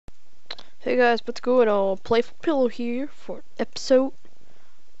Hey guys, what's going on? Playful Pillow here for episode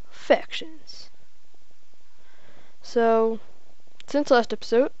Factions. So, since last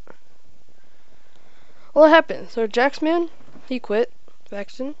episode, what happened? So Jaxman, he quit.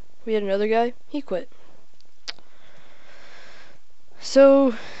 Faction. We had another guy, he quit.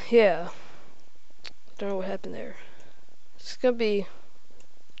 So, yeah. Don't know what happened there. It's gonna be...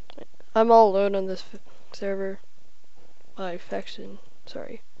 I'm all alone on this server. My faction,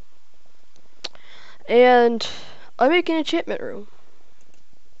 sorry. And I make an enchantment room.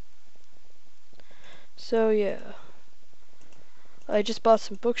 So, yeah. I just bought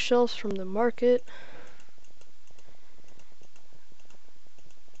some bookshelves from the market.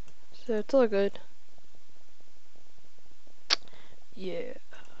 So it's all good. Yeah.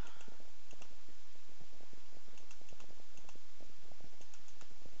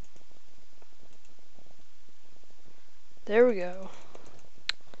 There we go.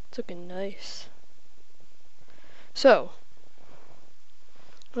 It's looking nice. So,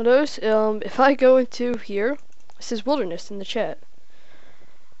 notice, if I go into here, it says wilderness in the chat.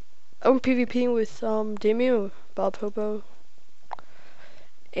 I'm PvPing with, Damien, Bob Hobo.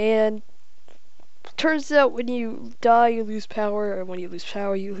 And turns out when you die, you lose power, and when you lose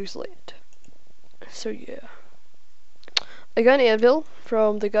power, you lose land. So, yeah. I got an anvil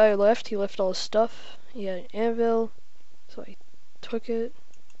from the guy who left. He left all his stuff. He had an anvil, so I took it.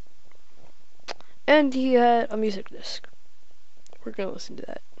 And he had a music disc. We're gonna listen to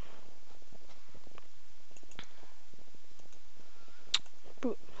that.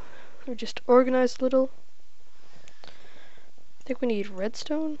 We're just organized a little. I think we need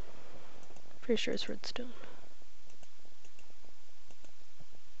redstone. Pretty sure it's redstone.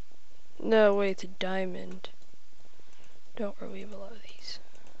 No, wait, it's a diamond. Don't worry, we have a lot of these.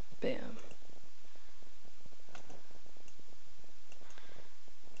 Bam.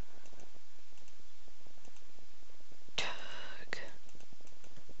 Tug.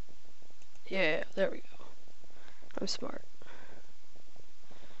 Yeah, there we go. I'm smart.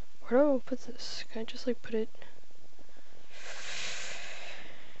 Where do I put this? Can I just like put it?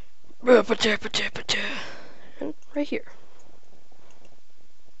 And right here.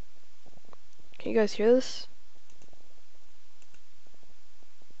 Can you guys hear this?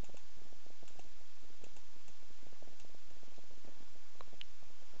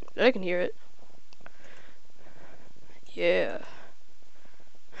 I can hear it. Yeah.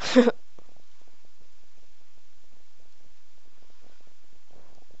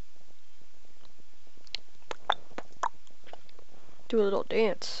 Do a little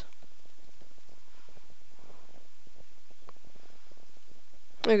dance.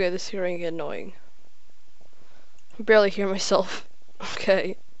 Okay, this is going to get annoying. I barely hear myself.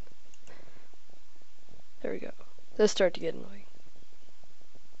 Okay. There we go. This started to get annoying.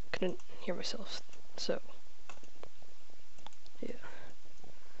 Couldn't hear myself, so. Yeah.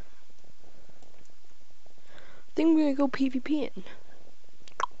 I think we're gonna go PvPing.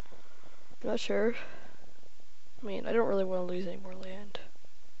 Not sure. I mean, I don't really want to lose any more land.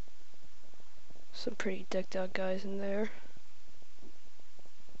 Some pretty decked out guys in there.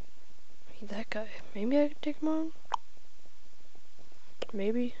 I mean, that guy. Maybe I could take him on?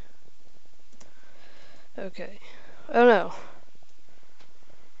 Maybe? Okay. I don't know.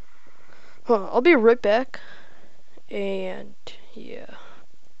 I'll be right back. And, yeah.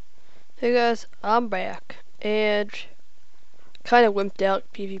 Hey guys, I'm back. And, kind of wimped out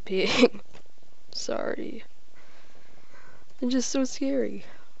PvPing. Sorry. It's just so scary.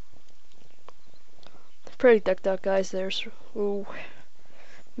 Pretty decked out guys there, so ooh.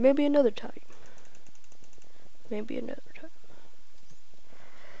 Maybe another time. Maybe another time.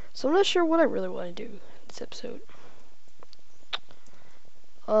 So I'm not sure what I really want to do this episode.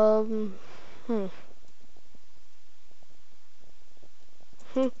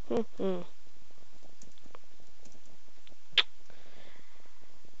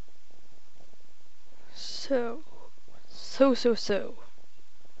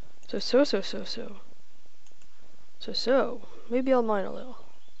 So. So. Maybe I'll mine a little.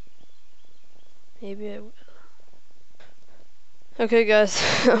 Maybe I will. Okay, guys,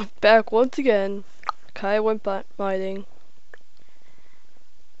 back once again. Kai went mining.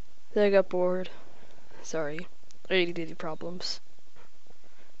 Then I got bored. Sorry. ADD problems.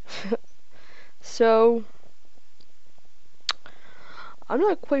 So, I'm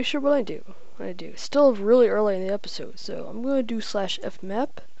not quite sure what I do. Still really early in the episode, so I'm gonna do /fmap,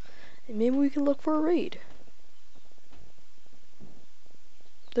 and maybe we can look for a raid.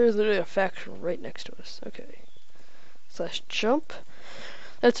 There's literally a faction right next to us. Okay. /jump.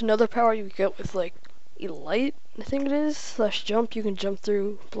 That's another power you get with like Elite, I think it is, slash jump. You can jump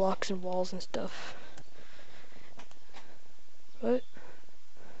through blocks and walls and stuff. What?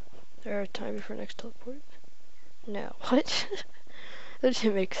 There are time before next teleport. No. What? That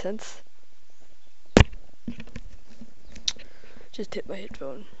didn't make sense. Just hit my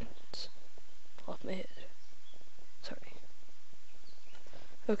headphone. It's off my head. Sorry.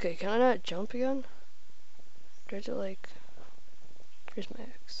 Okay, can I not jump again? Do I have to like... Where's my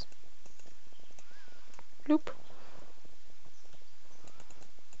axe? Loop.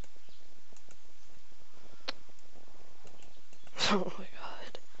 Oh my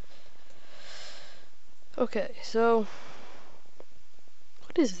god. Okay, so...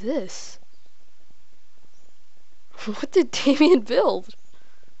 What is this? What did Damien build?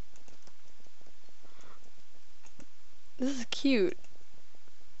 This is cute.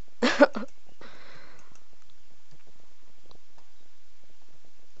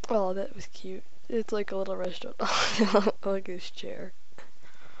 Oh, that was cute. It's like a little restaurant. I like this chair.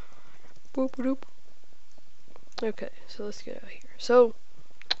 Boop boop. Okay, so let's get out of here. So,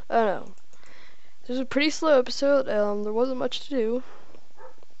 I don't know. This was a pretty slow episode. There wasn't much to do.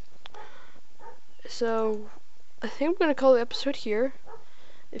 So, I think I'm gonna call the episode here.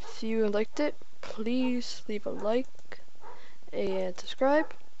 If you liked it, please leave a like and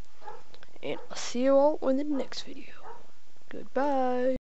subscribe. And I'll see you all in the next video. Goodbye.